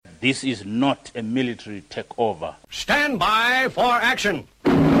This is not a military takeover. Stand by for action.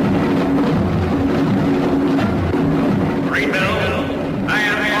 Greenville, I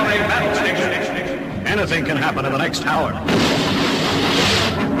am on a battle station. Anything can happen in the next hour.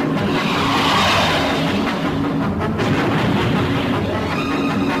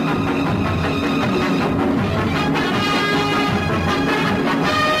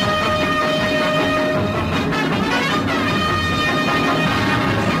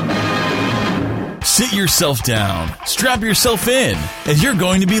 Sit yourself down, strap yourself in, as you're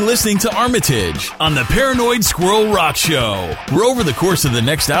going to be listening to Armitage on the Paranoid Squirrel Rock Show, where over the course of the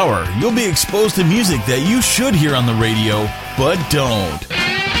next hour, you'll be exposed to music that you should hear on the radio, but don't.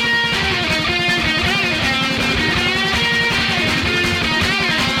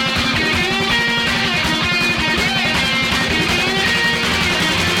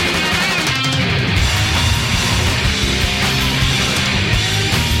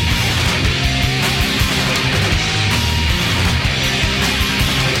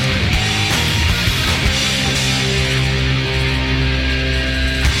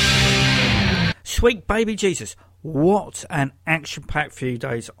 Sweet baby Jesus, what an action-packed few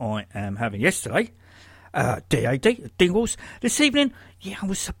days I am having. Yesterday, DAD, Dingles. This evening, I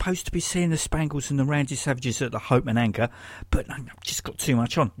was supposed to be seeing the Spangles and the Randy Savages at the Hope and Anchor, but I've just got too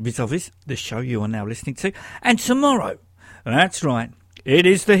much on. Vis-a-vis, the show you are now listening to. And tomorrow, that's right, it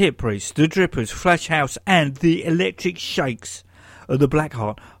is the Hit Priest, the Drippers, Flash House, and the Electric Shakes of the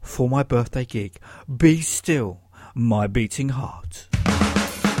Blackheart for my birthday gig. Be Still, My Beating Heart.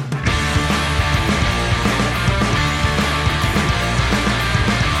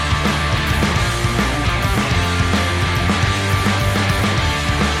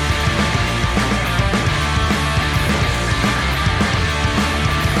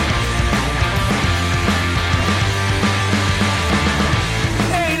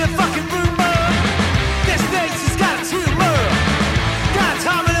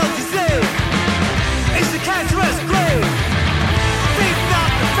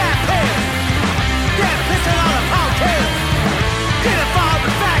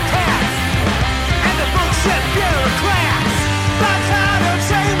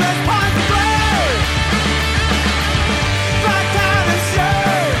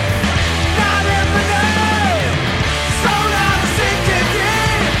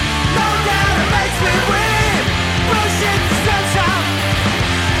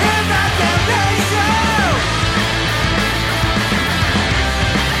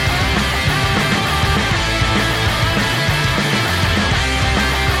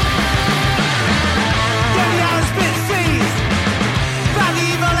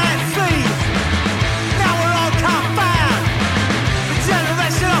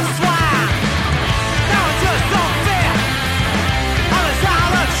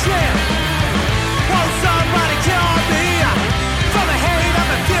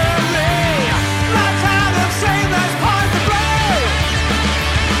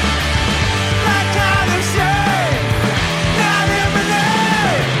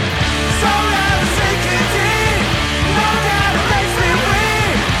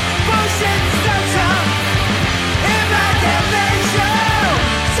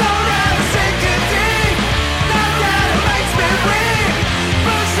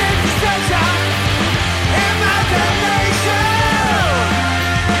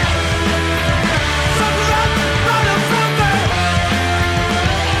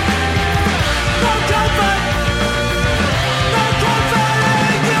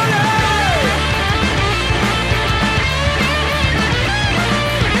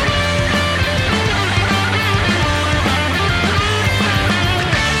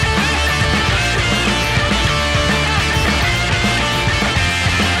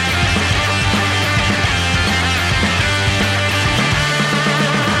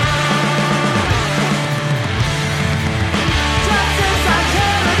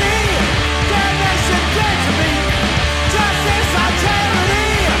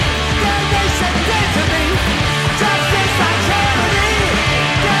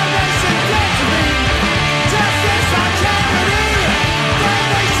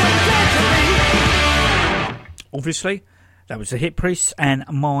 Obviously, that was the Hit Priests and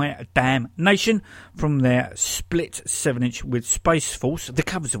My Damn Nation from their split 7-inch with Space Force, the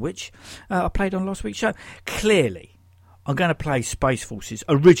covers of which I played on last week's show. Clearly, I'm going to play Space Force's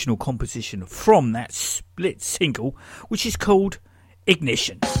original composition from that split single, which is called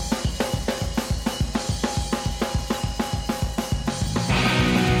Ignition.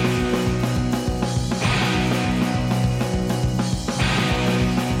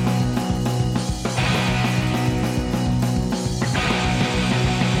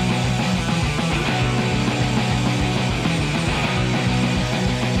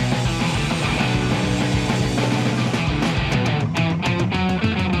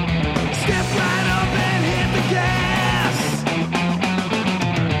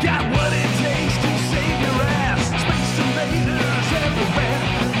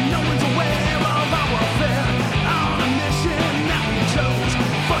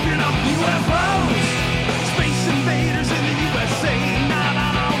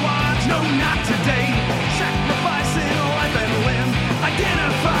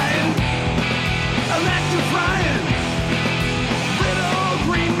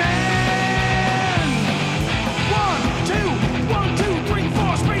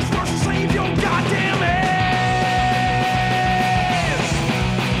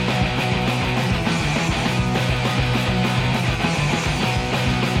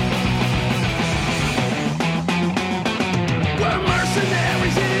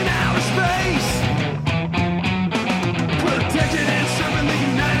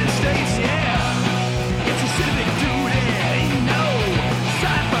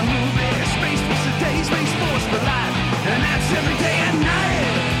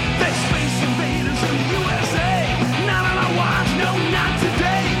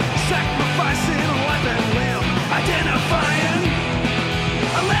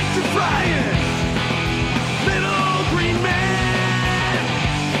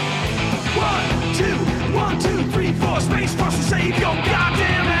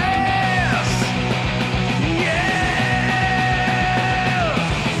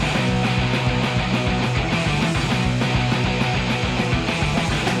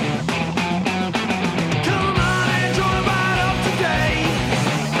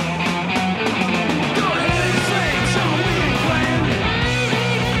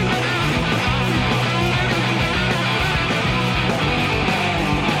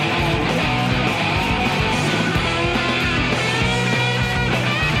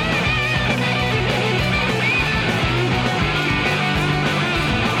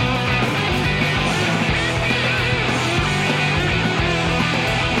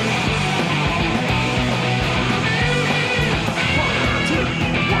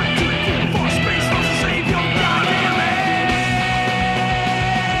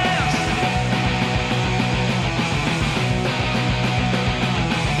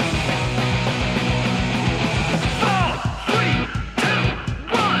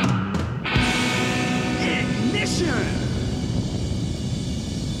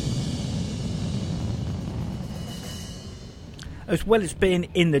 as well as being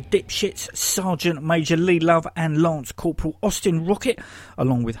in the Dipshits, Sergeant Major Lee Love and Lance Corporal Austin Rocket,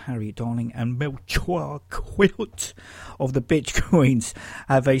 along with Harry Darling and Melchior Quilt of the Bitch Queens,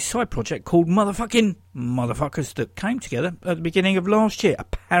 have a side project called Motherfuckin Motherfuckers that came together at the beginning of last year,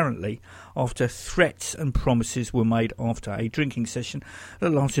 apparently after threats and promises were made after a drinking session that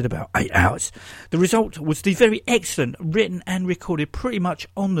lasted about 8 hours. The result was the very excellent, written and recorded pretty much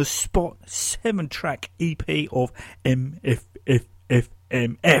on the spot 7-track EP of MFFFMF.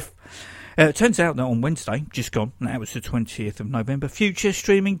 It turns out that on Wednesday, just gone, and that was the 20th of November, future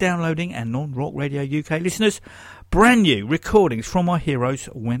streaming, downloading and non-Rock Radio UK listeners, brand new recordings from our heroes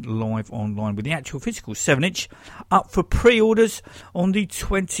went live online, with the actual physical 7-inch up for pre-orders on the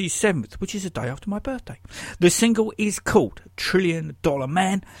 27th, which is a day after my birthday. The single is called $1 Trillion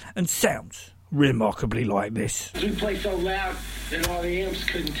Man and sounds remarkably like this. We play so loud that all the amps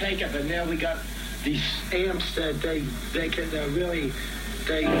couldn't take it, but now we got these amps that they can really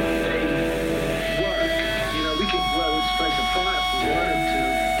they work. You know, we could blow this place apart if we wanted to.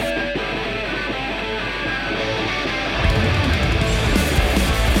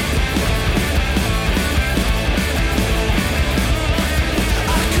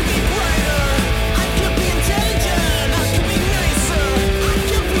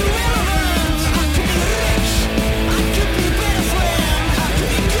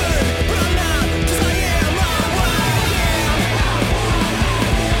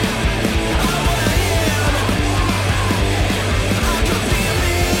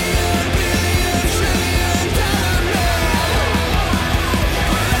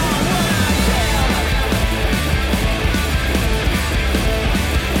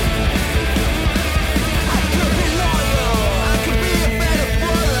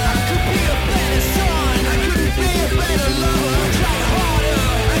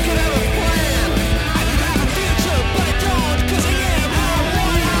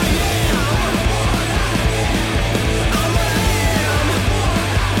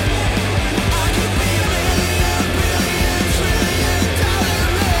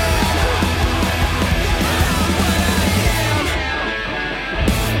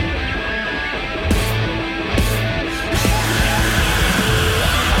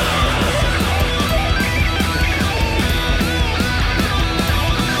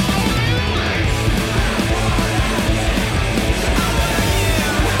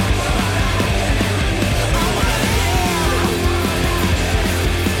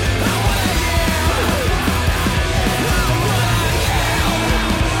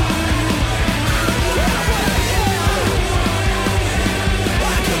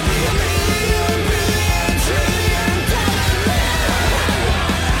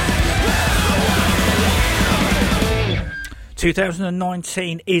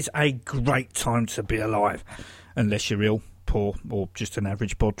 ...2019 is a great time to be alive, unless you're ill, poor, or just an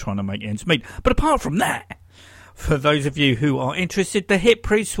average bod trying to make ends meet. But apart from that, for those of you who are interested, the Hip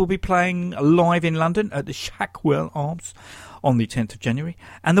Priests will be playing live in London at the Shackwell Arms on the 10th of January,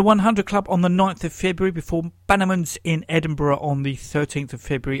 and the 100 Club on the 9th of February, before Bannerman's in Edinburgh on the 13th of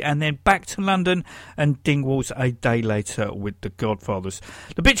February, and then back to London and Dingwalls a day later with the Godfathers.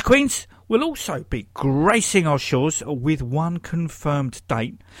 The Bitch Queens will also be gracing our shores with one confirmed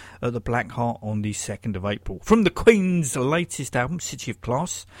date at the Black Heart on the 2nd of April. From the Queen's latest album, City of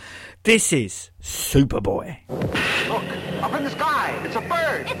Class, this is Superboy. Look, up in the sky, it's a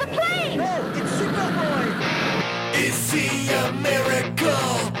bird. It's a plane. No, it's Superboy. Is he a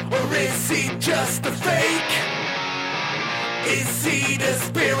miracle, or is he just a fake? Is he the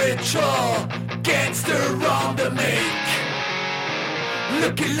spiritual gangster on the make?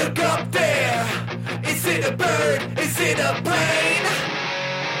 Look up there. Is it a bird? Is it a plane?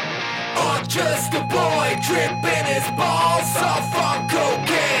 Or just a boy tripping his balls off on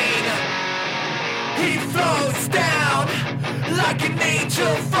cocaine? He floats down like an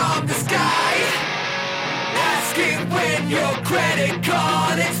angel from the sky, asking when your credit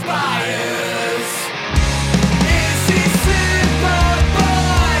card expires. Is he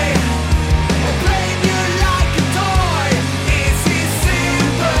Superboy, or playing you like a toy? Is he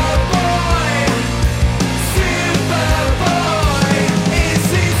Superboy, Superboy? Is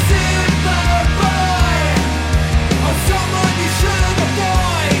he Superboy, or someone you should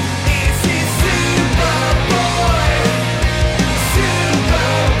avoid? Is he Superboy,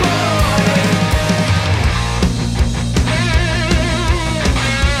 Superboy?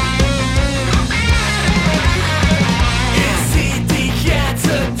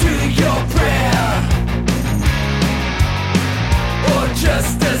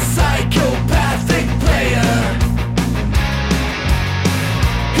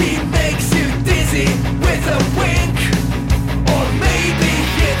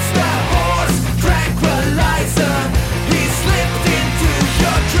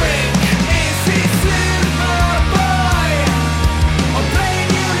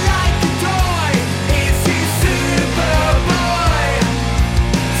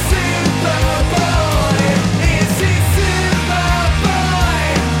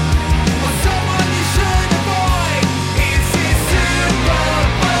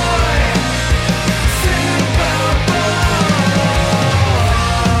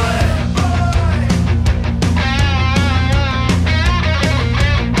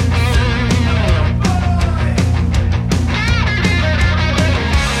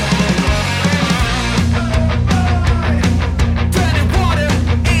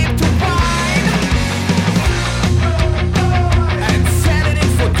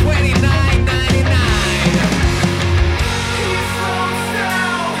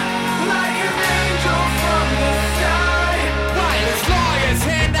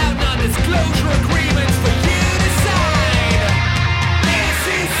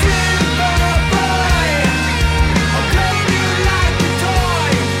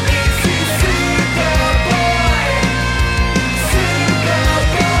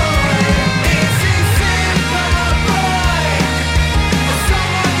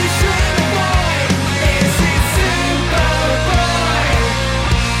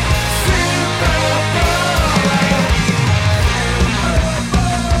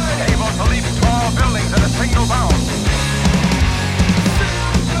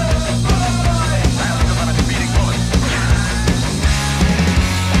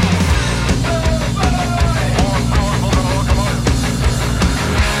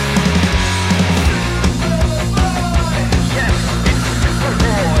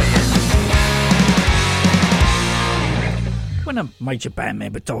 major band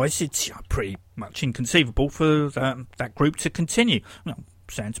member dies, it's pretty much inconceivable for that group to continue. Well,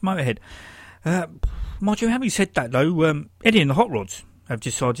 sounds Motorhead. Mind you, having said that though, Eddie and the Hot Rods have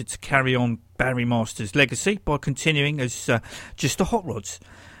decided to carry on Barry Master's legacy by continuing as just the Hot Rods.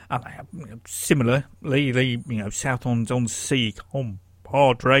 Similarly, the South-on-Sea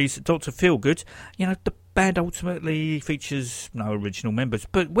Padres, Dr. Feelgood, the band ultimately features no original members.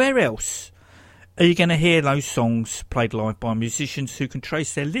 But where else are you going to hear those songs played live by musicians who can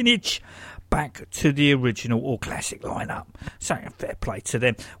trace their lineage back to the original or classic lineup? So fair play to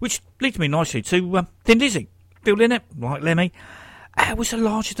them. Which leads me nicely to Thin Lizzy. Phil Lynott, like Lemmy, was a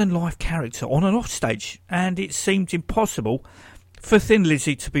larger-than-life character on and off stage, and it seemed impossible for Thin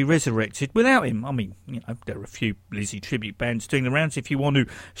Lizzy to be resurrected without him. I mean, there are a few Lizzy tribute bands doing the rounds if you want to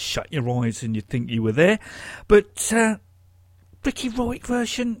shut your eyes and you think you were there. But Ricky Roick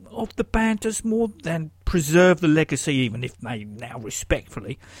version of the band does more than preserve the legacy, even if they now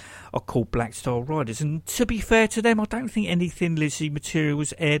respectfully are called Black Star Riders. And to be fair to them, I don't think any Thin Lizzy material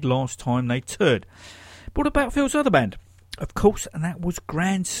was aired last time they toured. But what about Phil's other band? Of course, and that was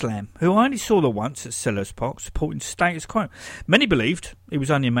Grand Slam, who I only saw once at Sellers Park supporting Status Quo. Many believed it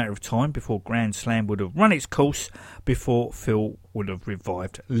was only a matter of time before Grand Slam would have run its course before Phil would have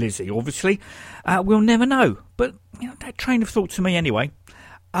revived Lizzy. Obviously, we'll never know, but that train of thought to me anyway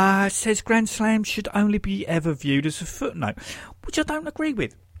says Grand Slam should only be ever viewed as a footnote, which I don't agree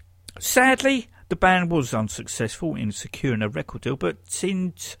with. Sadly, the band was unsuccessful in securing a record deal, but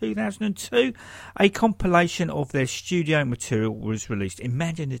in 2002, a compilation of their studio material was released,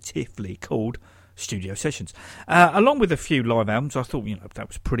 imaginatively called Studio Sessions. Along with a few live albums, I thought, that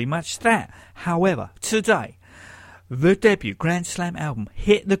was pretty much that. However, today, the debut Grand Slam album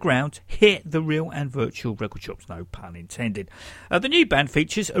hit the ground, hit the real and virtual record shops, no pun intended. The new band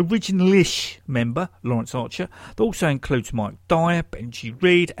features original-ish member Lawrence Archer, that also includes Mike Dyer, Benji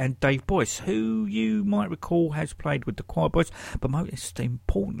Reed and Dave Boyce, who you might recall has played with the Choir Boys, but most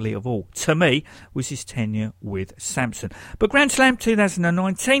importantly of all, to me, was his tenure with Samson. But Grand Slam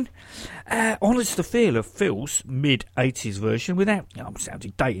 2019 honours the feel of Phil's mid-80s version without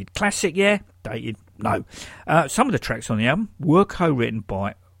sounding dated. Classic, yeah? Dated, no. Some of the tracks on the album were co-written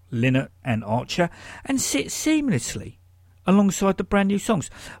by Lynott and Archer and sit seamlessly alongside the brand new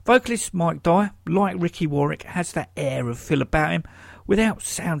songs. Vocalist Mike Dyer, like Ricky Warwick, has that air of Phil about him without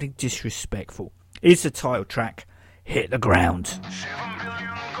sounding disrespectful. Here's the title track, Hit the Ground. 7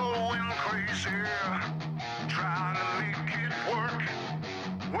 billion going crazy, trying to make it work.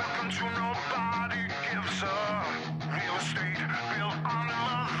 Welcome to nobody gives a real estate built on the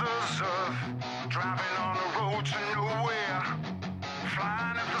mother's earth. Driving on the road to nowhere,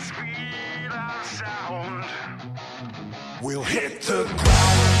 flying at the speed of sound. We'll hit the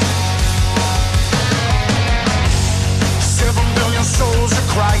ground. 7 billion souls are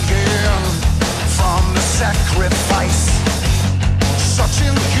crying from the sacrifice. Such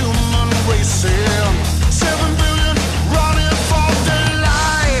inhuman racing. 7 billion running for their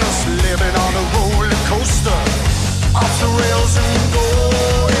lives, living on a roller coaster, off the rails and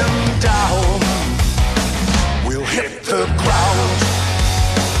going down. We'll hit the ground.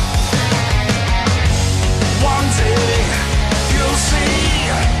 One day you'll see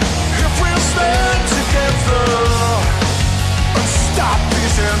if we'll stand together and stop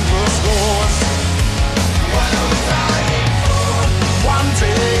these endless wars. What are we fighting for? One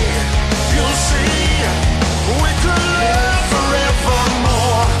day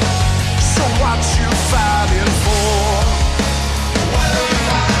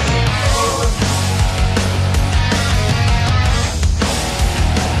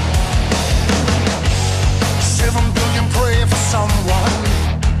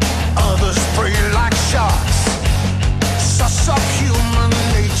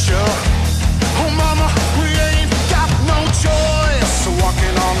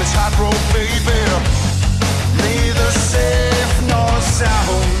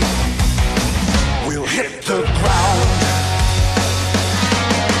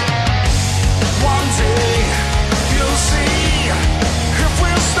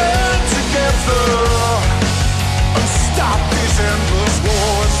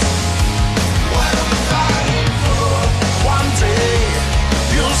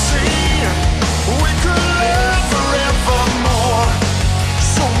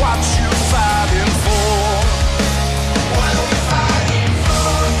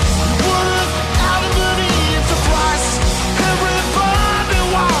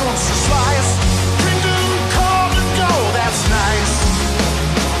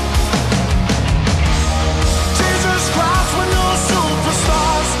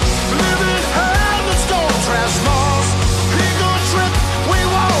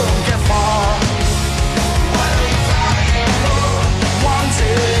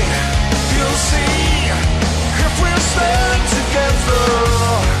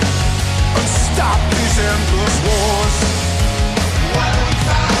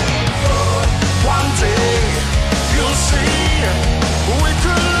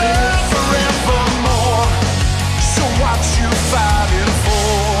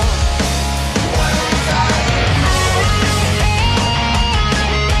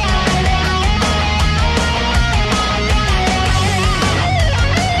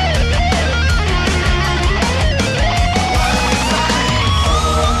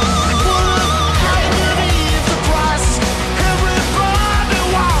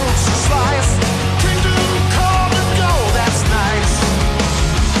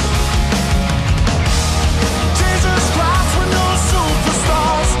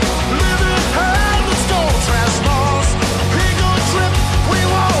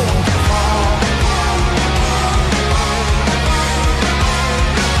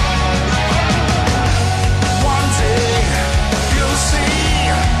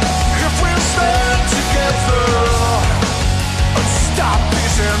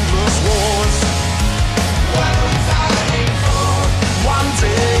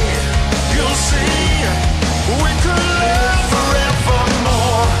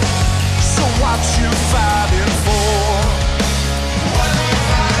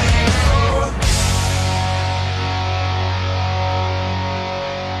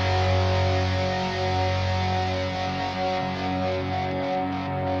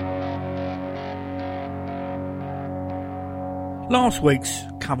Last week's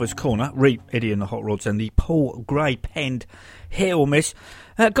Covers Corner, Eddie and the Hot Rods and the Paul Gray penned Hit or Miss,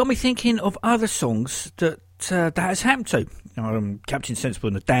 got me thinking of other songs that has happened to. Captain Sensible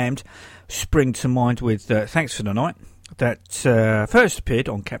and the Damned spring to mind with Thanks for the Night, that first appeared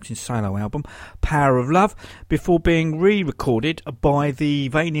on Captain's solo album Power of Love before being re-recorded by the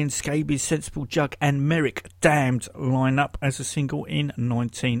Valiant, Scabies, Sensible, Jug and Merrick Damned lineup as a single in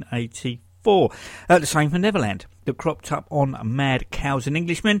 1984. The same for Neverland, that cropped up on Mad Cows and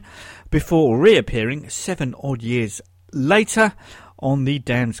Englishmen before reappearing 7 odd years later on the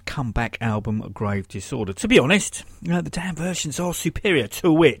Damned's comeback album Grave Disorder. To be honest, the Damned versions are superior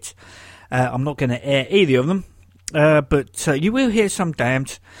to it. I'm not going to air either of them, but you will hear some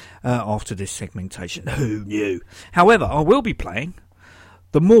Damned after this segmentation. Who knew? However, I will be playing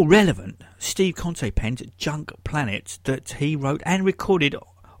the more relevant Steve Conte penned Junk Planet that he wrote and recorded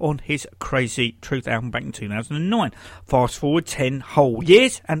on his Crazy Truth album back in 2009. Fast forward 10 whole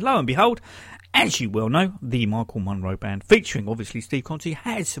years, and lo and behold, as you well know, the Michael Monroe Band, featuring obviously Steve Conte,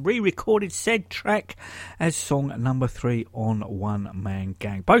 has re-recorded said track as song number 3 on One Man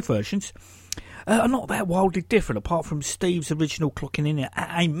Gang. Both versions are not that wildly different, apart from Steve's original clocking in at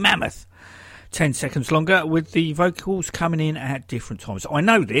a mammoth 10 seconds longer, with the vocals coming in at different times. I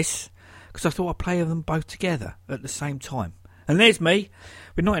know this because I thought I'd play them both together at the same time. And there's me,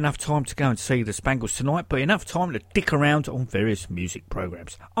 with not enough time to go and see the Spangles tonight, but enough time to dick around on various music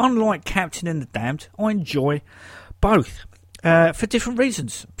programmes. Unlike Captain and the Damned, I enjoy both for different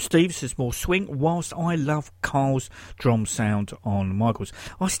reasons. Steve's is more swing, whilst I love Carl's drum sound on Michael's.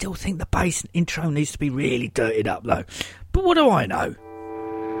 I still think the bass intro needs to be really dirtied up though. But what do I know?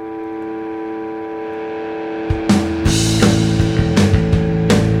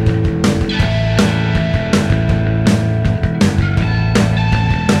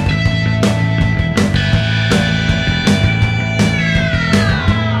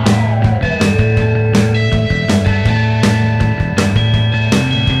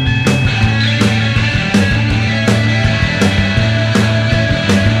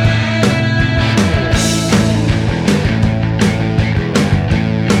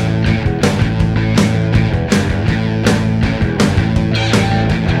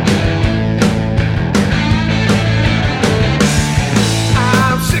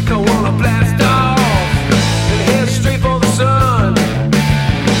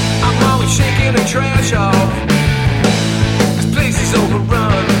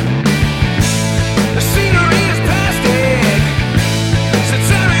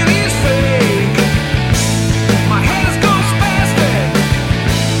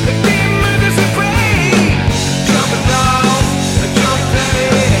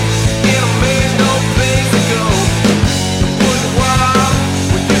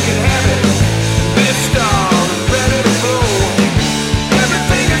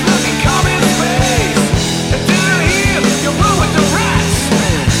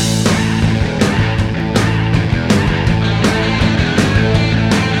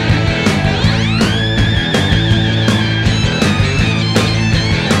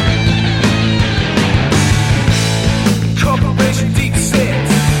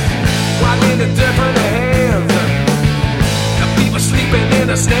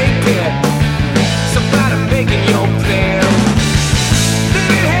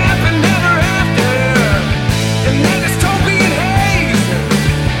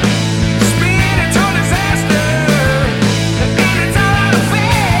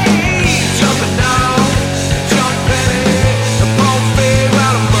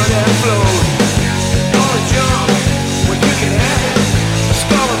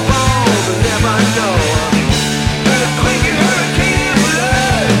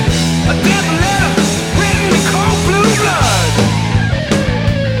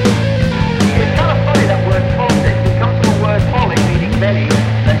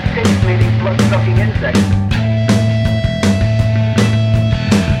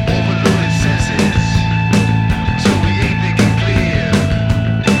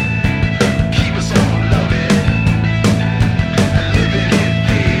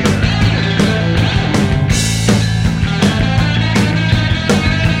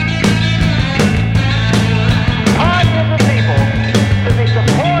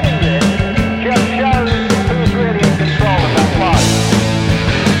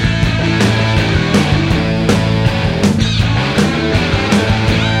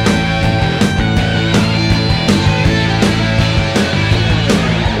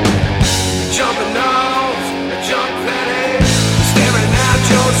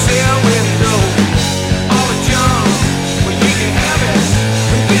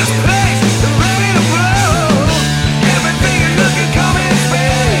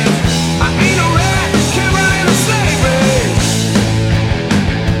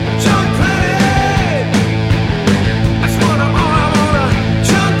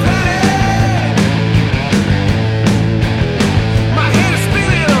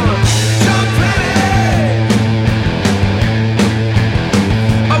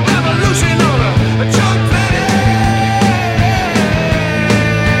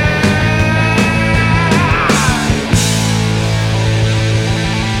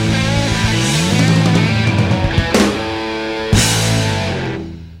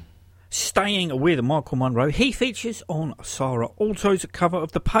 staying with Michael Monroe, he features on Saara Aalto's cover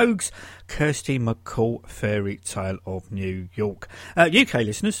of the Pogues' Kirsty McCall Fairy Tale of New York. UK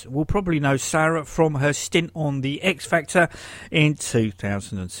listeners will probably know Saara from her stint on The X Factor in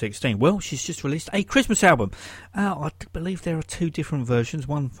 2016. Well, she's just released a Christmas album. I believe there are two different versions,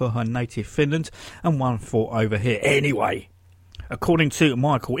 one for her native Finland and one for over here. Anyway, according to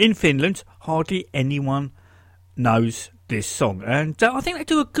Michael, in Finland, hardly anyone knows this song, and I think they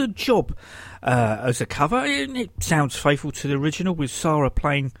do a good job as a cover. It sounds faithful to the original, with Saara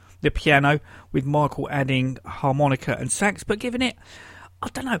playing the piano, with Michael adding harmonica and sax, but giving it, I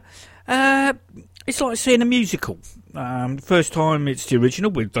don't know, it's like seeing a musical. First time it's the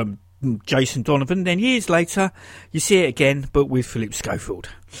original with Jason Donovan, then years later you see it again, but with Philip Schofield.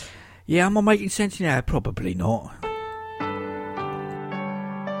 Yeah, am I making sense? Yeah, probably not.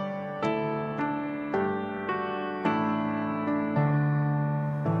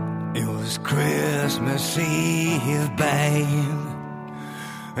 Christmas Eve, babe,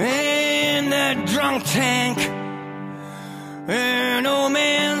 in that drunk tank, an old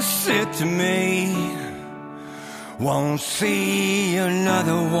man said to me, won't see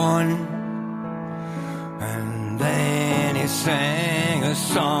another one. And then he sang a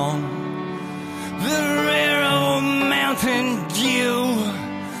song, the rare old Mountain Dew.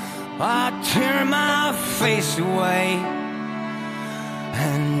 I turned my face away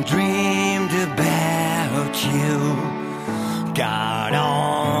and dreamed about you. Got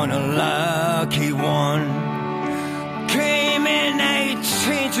on a lucky one, came in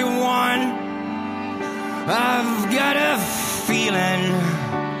 18 to 1. I've got a feeling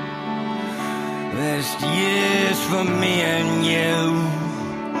this year's for me and you.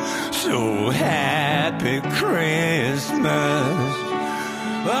 So happy Christmas,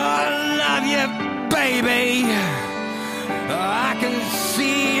 I love you, baby. I can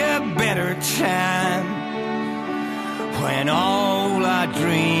see a better time when all our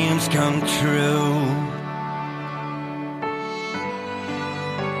dreams come true.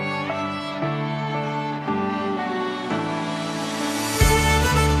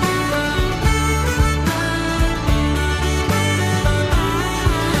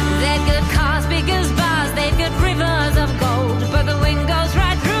 They've got cars big as bars, they've got rivers of gold, but the wind goes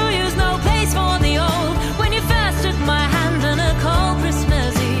right through you's no place for the old. When you first took my hand on a cold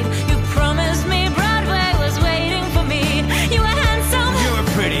Christmas Eve, you promised me Broadway was waiting for me. You were handsome, you were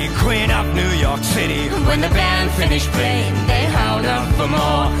pretty, queen of New York City. When the band finished playing, they howled up for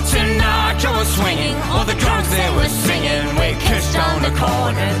more. Sinatra was swinging, all the drums they were singing. We kissed on the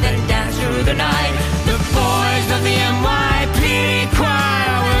corner, then danced through the night. The boys of the NYPD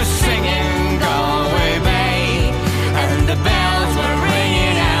choir were singing Galway Bay, and the bells were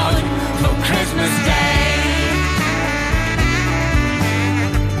ringing out for Christmas Day.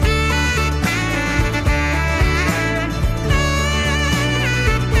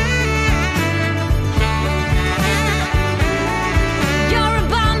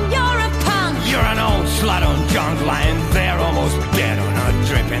 Slut on John's line, they're almost dead on a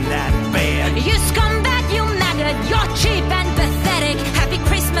drip in that bed. You scumbag, you maggot, you're cheap and pathetic. Happy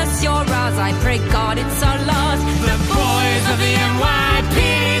Christmas, you're ours, I pray God it's our loss. The boys of the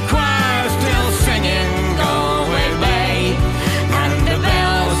NYPD choir still singing Galway Bay, and the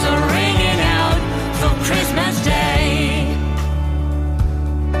bells are ringing out for Christmas Day.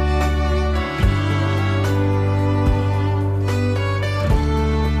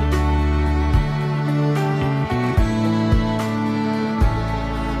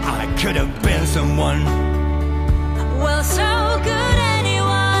 Could have been someone. Well, so could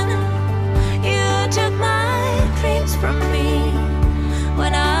anyone. You took my dreams from me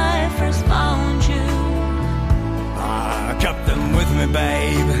when I first found you. I kept them with me,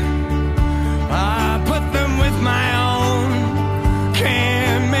 babe. I put them with my own.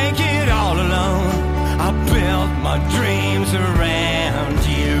 Can't make it all alone. I built my dreams around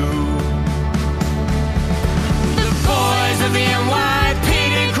you. The boys of the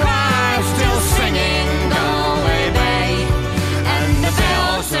NYPD choir still singing Galway Bay, and the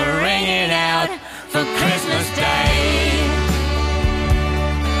bells are ringing out for Christmas Day.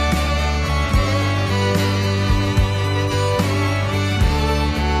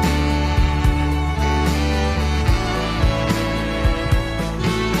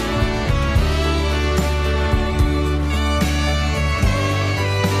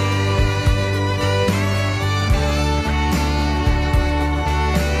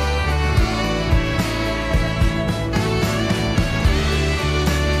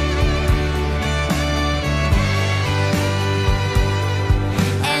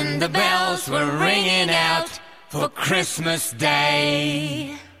 The bells were ringing out for Christmas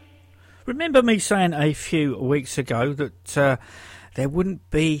Day. Remember me saying a few weeks ago that there wouldn't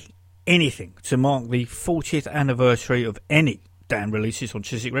be anything to mark the 40th anniversary of any damn releases on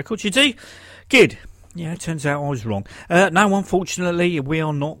Chiswick Records? You see? Good. Yeah, it turns out I was wrong. No, unfortunately, we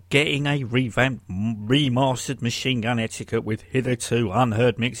are not getting a revamped, remastered Machine Gun Etiquette with hitherto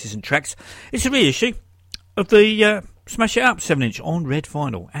unheard mixes and tracks. It's a reissue of the Smash It Up 7-inch on red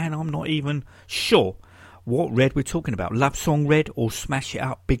vinyl, and I'm not even sure what red we're talking about. Love Song Red or Smash It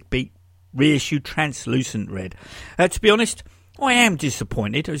Up Big Beat reissued Translucent Red. To be honest, I am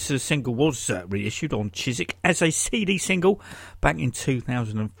disappointed as the single was reissued on Chiswick as a CD single back in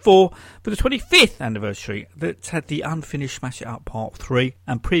 2004 for the 25th anniversary that had the unfinished Smash It Up Part 3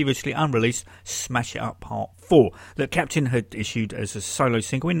 and previously unreleased Smash It Up Part 4 that Captain had issued as a solo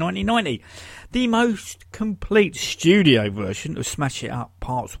single in 1990. The most complete studio version of Smash It Up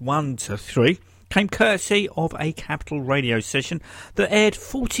Parts 1 to 3 came courtesy of a Capital radio session that aired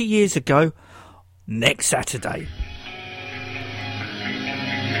 40 years ago next Saturday.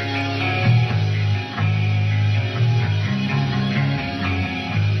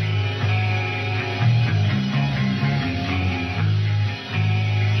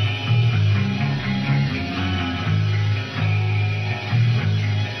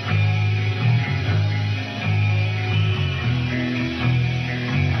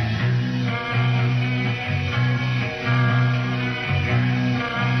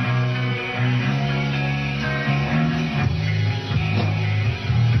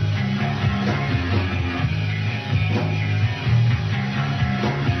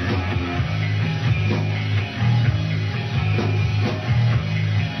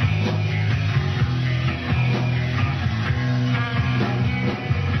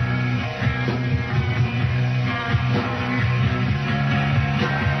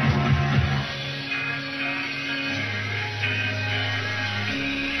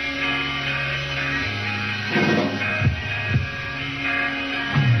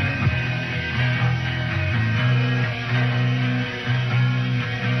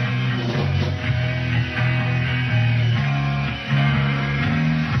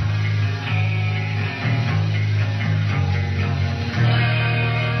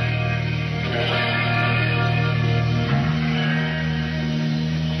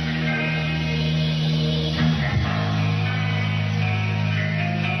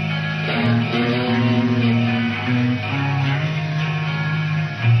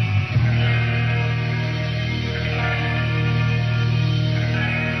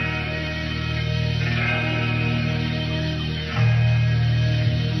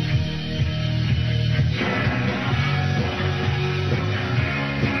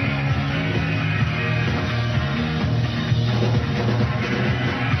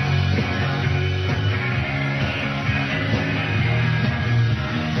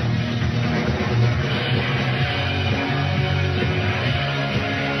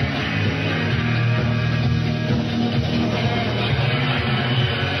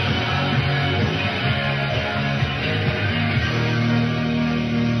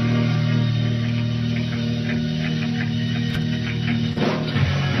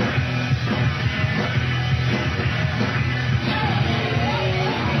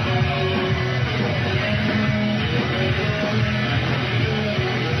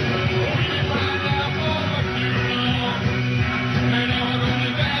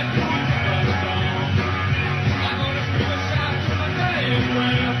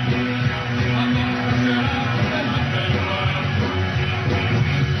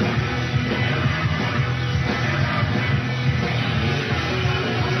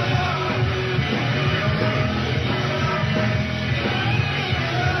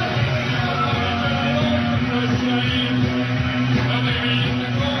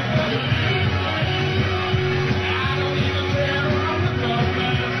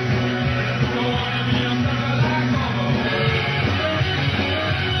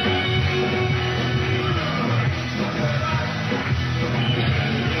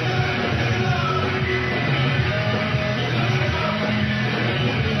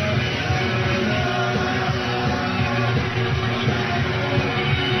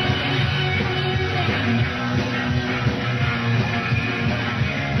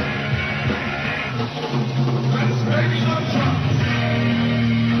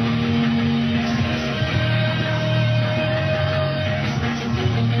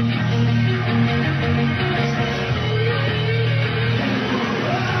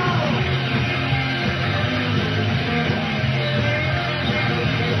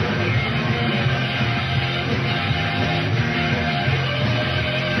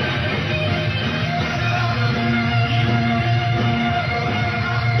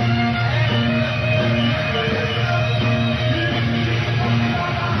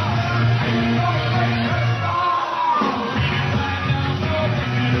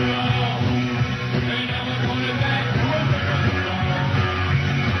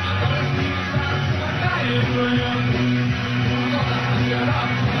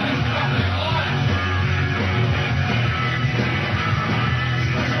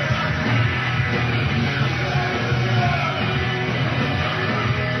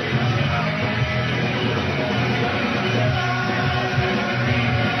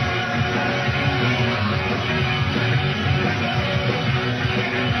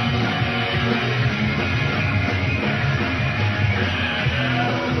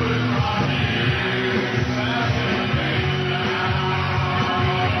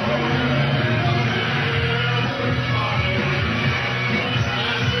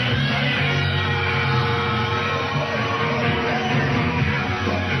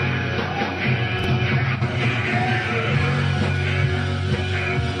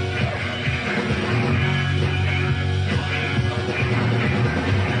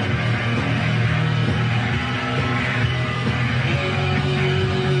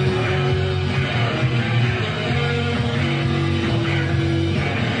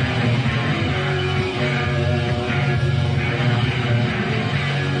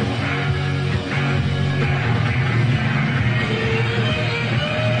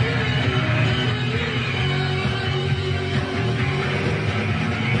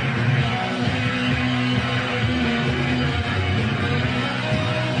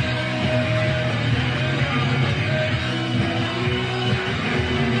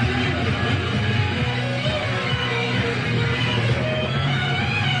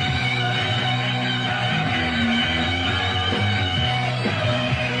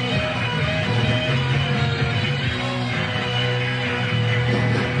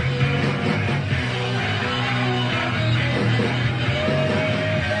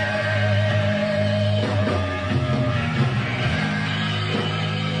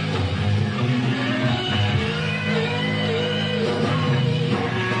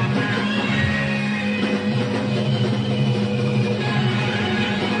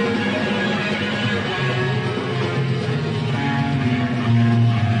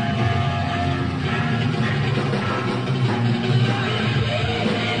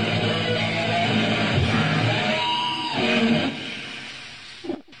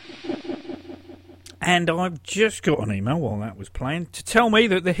 And I've just got an email while that was playing to tell me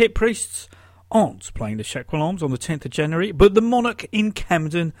that the Hit Priests aren't playing the Shackwell Arms on the 10th of January, but the Monarch in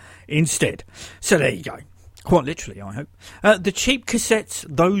Camden instead. So there you go. Quite literally, I hope. The Cheap Cassettes,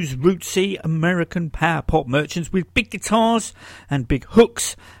 those rootsy American power pop merchants with big guitars and big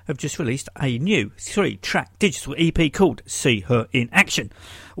hooks, have just released a new 3-track digital EP called See Her in Action.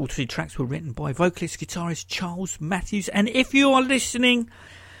 All 3 tracks were written by vocalist guitarist Charles Matthews, and if you are listening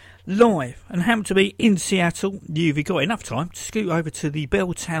live and happen to be in Seattle, you've got enough time to scoot over to the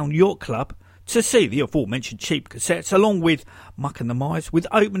Belltown Yacht Club to see the aforementioned Cheap Cassettes, along with Muck and the Mice, with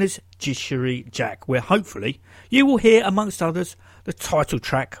openers Jishery Jack, where hopefully you will hear, amongst others, the title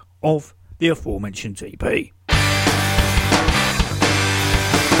track of the aforementioned EP.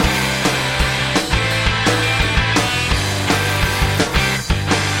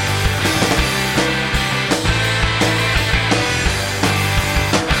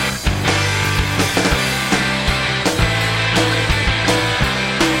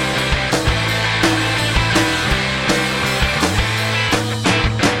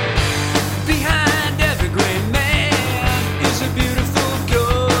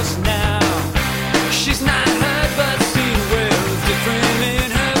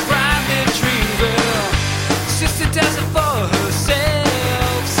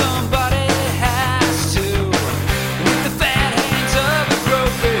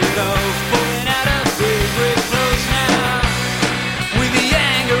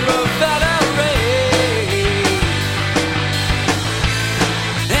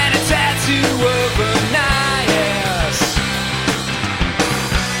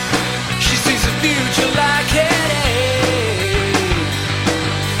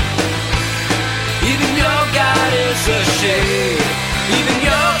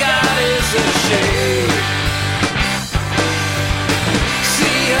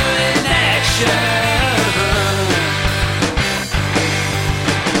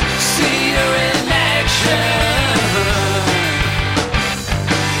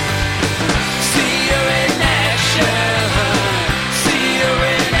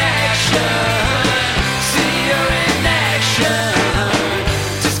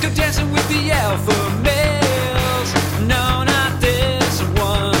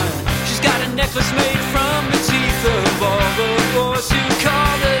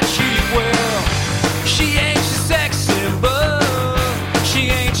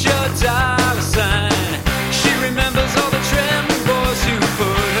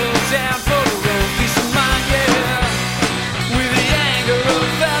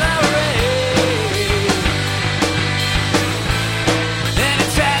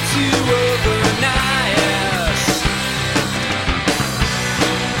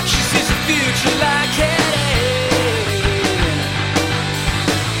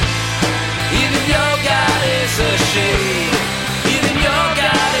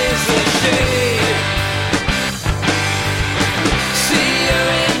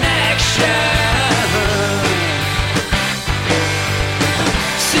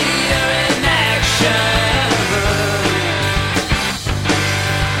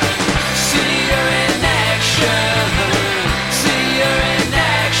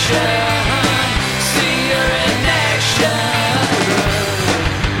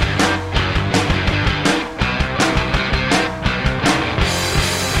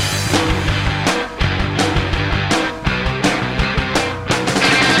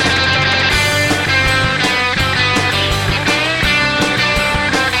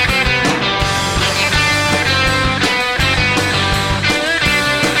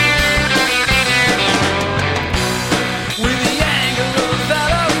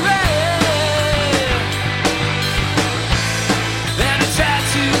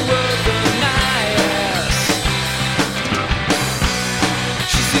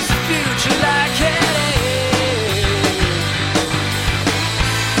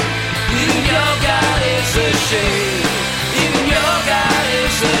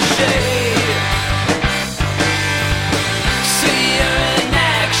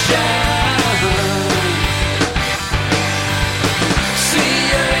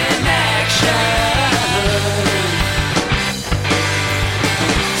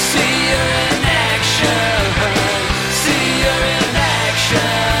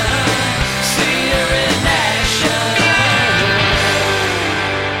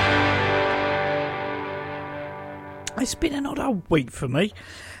 It's been an odd week for me.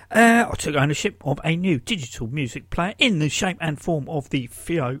 I took ownership of a new digital music player in the shape and form of the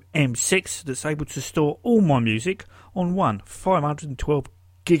Theo M6 that's able to store all my music on one 512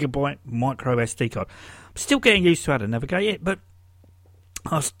 gigabyte micro SD card. I'm still getting used to how to navigate it, but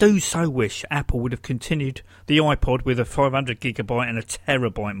I do so wish Apple would have continued the iPod with a 500GB and a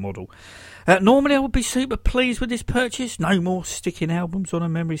terabyte model. Normally I would be super pleased with this purchase. No more sticking albums on a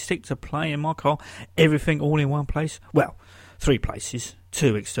memory stick to play in my car. Everything all in one place. Well, 3 places,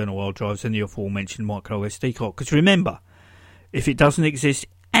 2 external hard drives and the aforementioned micro SD card. Because remember, if it doesn't exist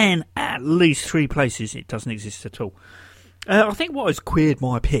and at least 3 places, it doesn't exist at all. I think what has queered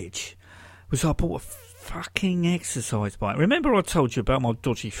my pitch was I bought a fucking exercise bike. Remember I told you about my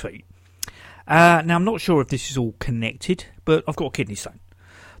dodgy feet? Now I'm not sure if this is all connected, but I've got a kidney stone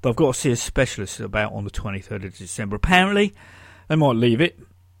that I've got to see a specialist about on the 23rd of December. Apparently they might leave it,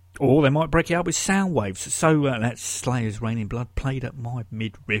 or they might break it up with sound waves. So that's Slayer's Raining Blood played at my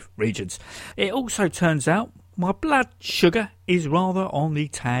midriff regions. It also turns out my blood sugar is rather on the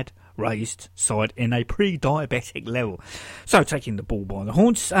tad raised side in a pre-diabetic level. So taking the bull by the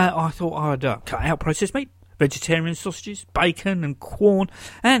horns, I thought I'd cut out processed meat, vegetarian sausages, bacon and corn,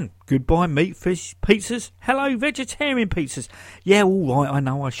 and goodbye meat fish pizzas. Hello vegetarian pizzas. Yeah, all right, I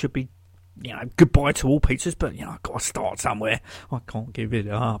know I should be, goodbye to all pizzas, but I've got to start somewhere. I can't give it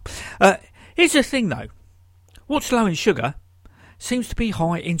up. Here's the thing though, what's low in sugar seems to be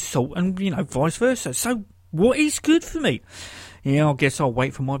high in salt, and vice versa. So what is good for me? I guess I'll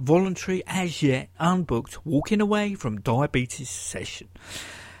wait for my voluntary, as yet unbooked, walking away from diabetes session.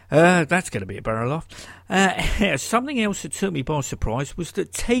 That's going to be a barrel laugh. Something else that took me by surprise was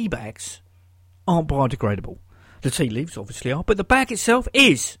that tea bags aren't biodegradable. The tea leaves obviously are, but the bag itself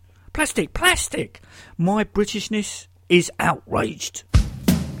is plastic. My Britishness is outraged.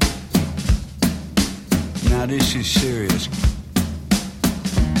 Now this is serious.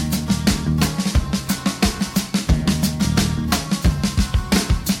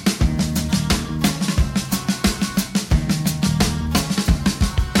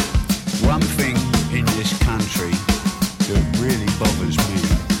 One thing in this country that really bothers me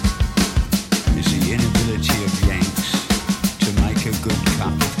is the inability of Yanks to make a good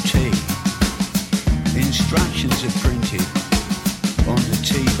cup of tea. Instructions are printed on the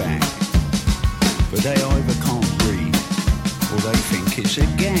tea bag, but they either can't read or they think it's a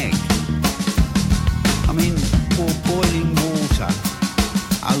gag. I mean, pour boiling water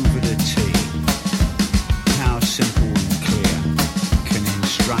over the tea. How simple and clear can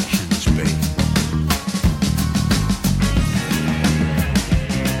instructions be?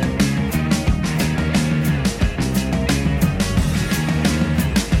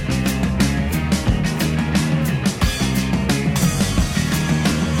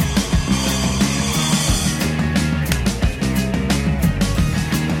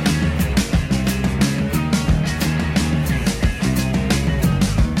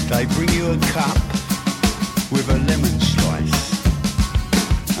 They bring you a cup with a lemon slice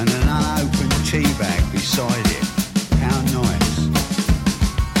and an unopened tea bag beside it. How nice.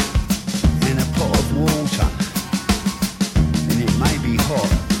 And a pot of water. And it may be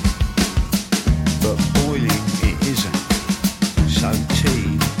hot, but boiling it isn't. So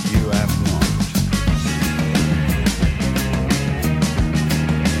tea you have not.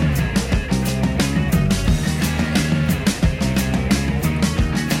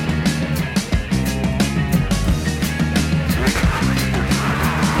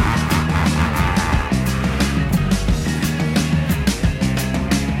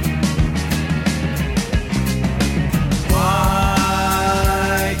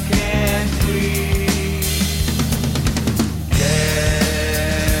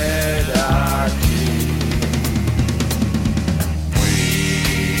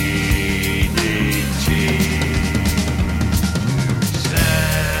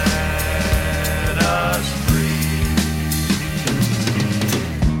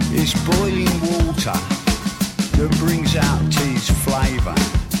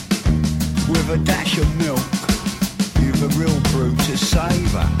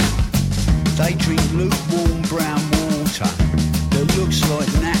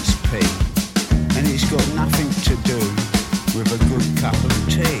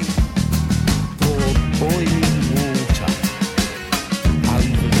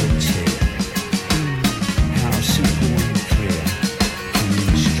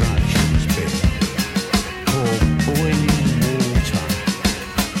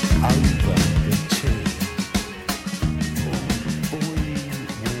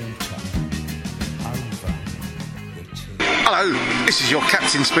 This is your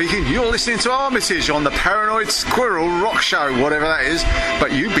captain speaking. You're listening to Armitage on the Paranoid Squirrel Rock Show, whatever that is.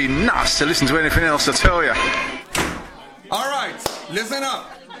 But you'd be nuts to listen to anything else, I tell you. All right, listen up.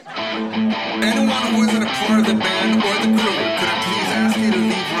 Anyone who isn't a part of the band or the crew, could I please ask you to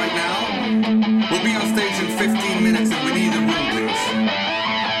leave right now? We'll be on stage in 15 minutes and we need a room, please.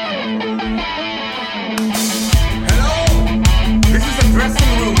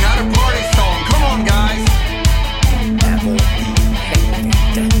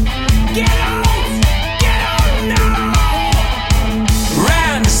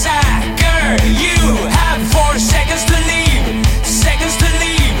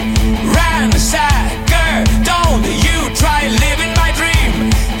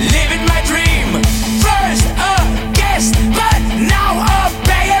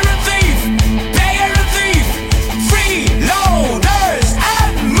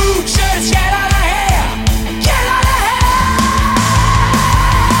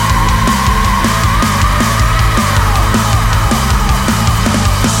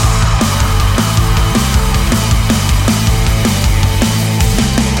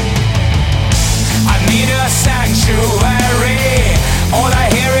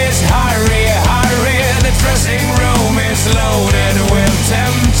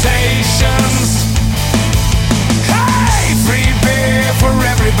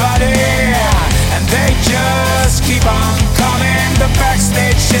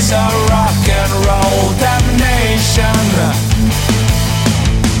 is a rock and roll damnation.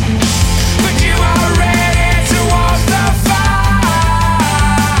 But you are ready to walk the fire.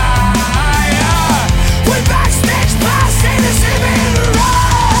 With backstage pass in the civil right.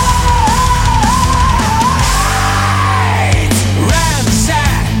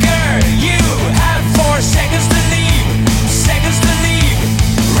 Ransacker, you have 4 seconds to leave. Seconds to leave.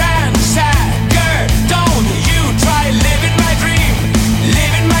 Ransacker, don't you try living my dream.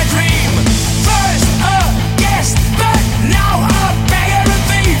 Living my dream. First a guest, but now a beggar and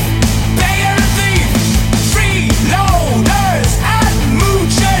thief. Beggar and thief. Freeloaders and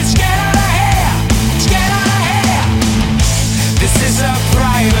moochers, get out of here. Get out of here. This is a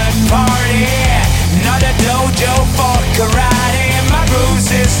private party, not a dojo for karate. My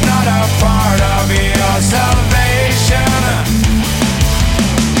bruise is not a part of your salvation.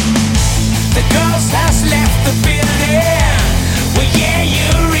 The ghost has left the building. Well, yeah, you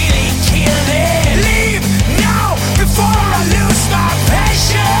really killed it. Leave now before I lose my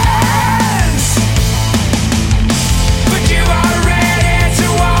patience. But you are ready to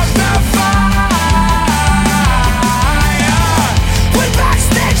walk the fire. With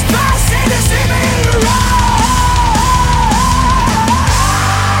backstage pass in the civil right.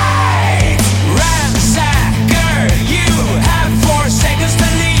 Ransacker, you have 4 seconds to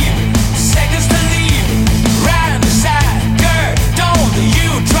leave. Seconds to leave. Ransacker, don't you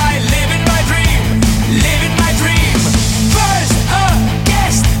try living my dream. Living my dream. First a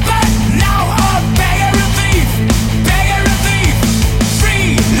guest, but now a beggar and thief. Beggar and thief.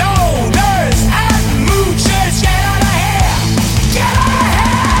 Freeloaders and moochers, get out of here. Get out of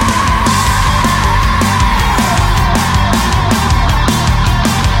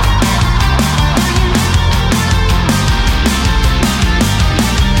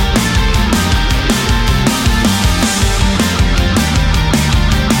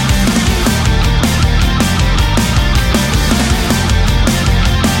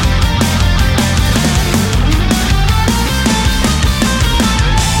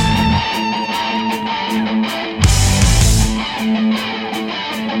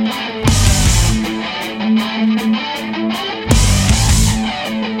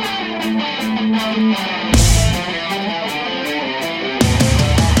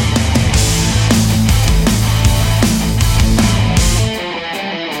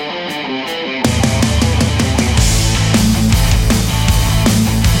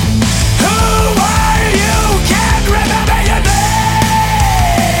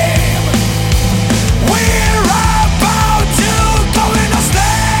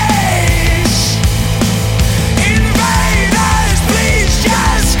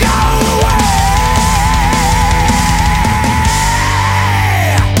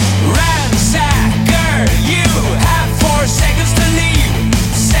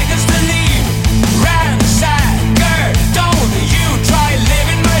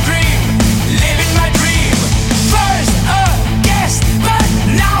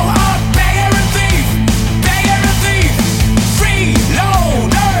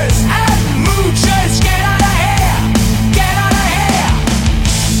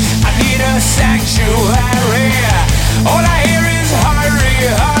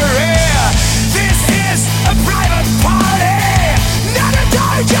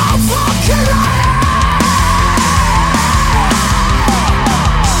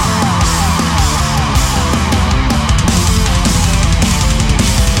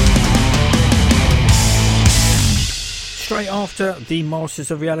After the Masters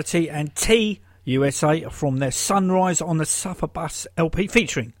of Reality and T-USA from their Sunrise on the Suffer Bus LP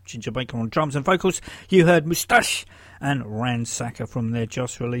featuring Ginger Baker on drums and vocals, you heard Mustasch and Ransacker from their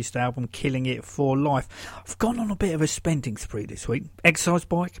just released album Killing It For Life. I've gone on a bit of a spending spree this week. Exercise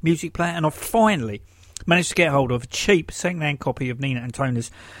bike, music player, and I've finally managed to get hold of a cheap second-hand copy of Nina Antona's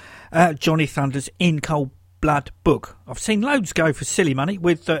Johnny Thunders In Cold Blood book. I've seen loads go for silly money,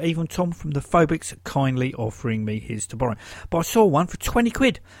 with even Tom from the Phobics kindly offering me his to borrow. But I saw one for 20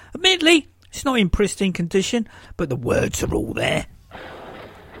 quid. Admittedly, it's not in pristine condition, but the words are all there.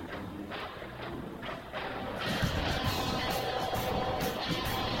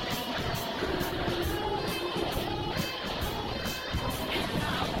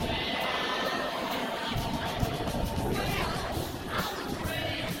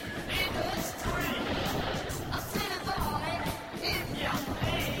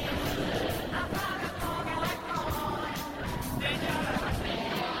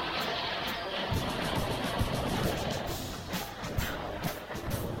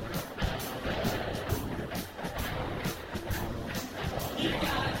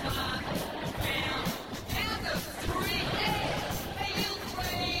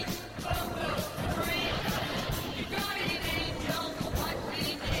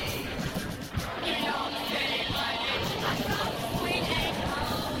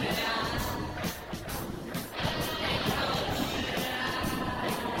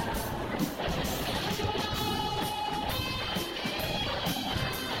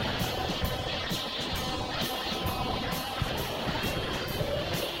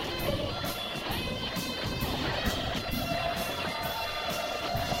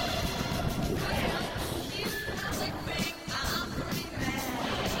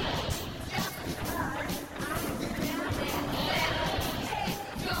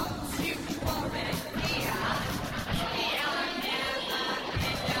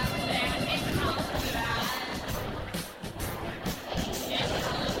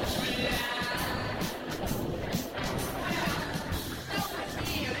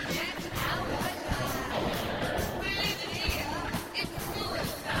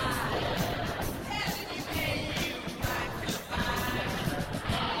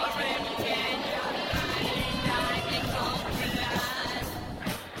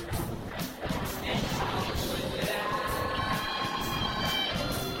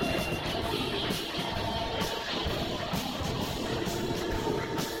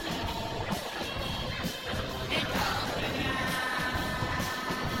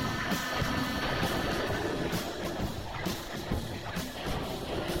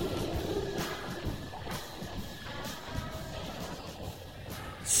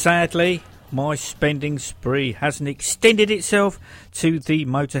 sadly, my spending spree hasn't extended itself to the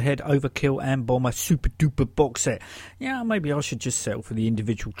Motorhead, Overkill and Bomber Super Duper box set. Yeah, maybe I should just settle for the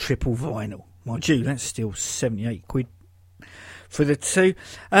individual triple vinyl. Mind you, that's still 78 quid for the two.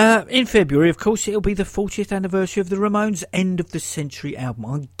 In February, of course, it'll be the 40th anniversary of the Ramones' End of the Century album.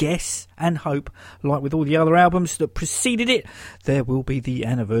 I guess and hope, like with all the other albums that preceded it, there will be the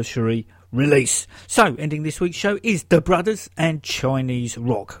anniversary release. So, ending this week's show is The Brothers and Chinese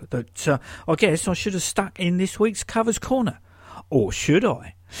Rock, that I guess I should have stuck in this week's Covers Corner. Or should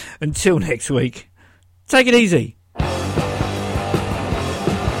I? Until next week, take it easy.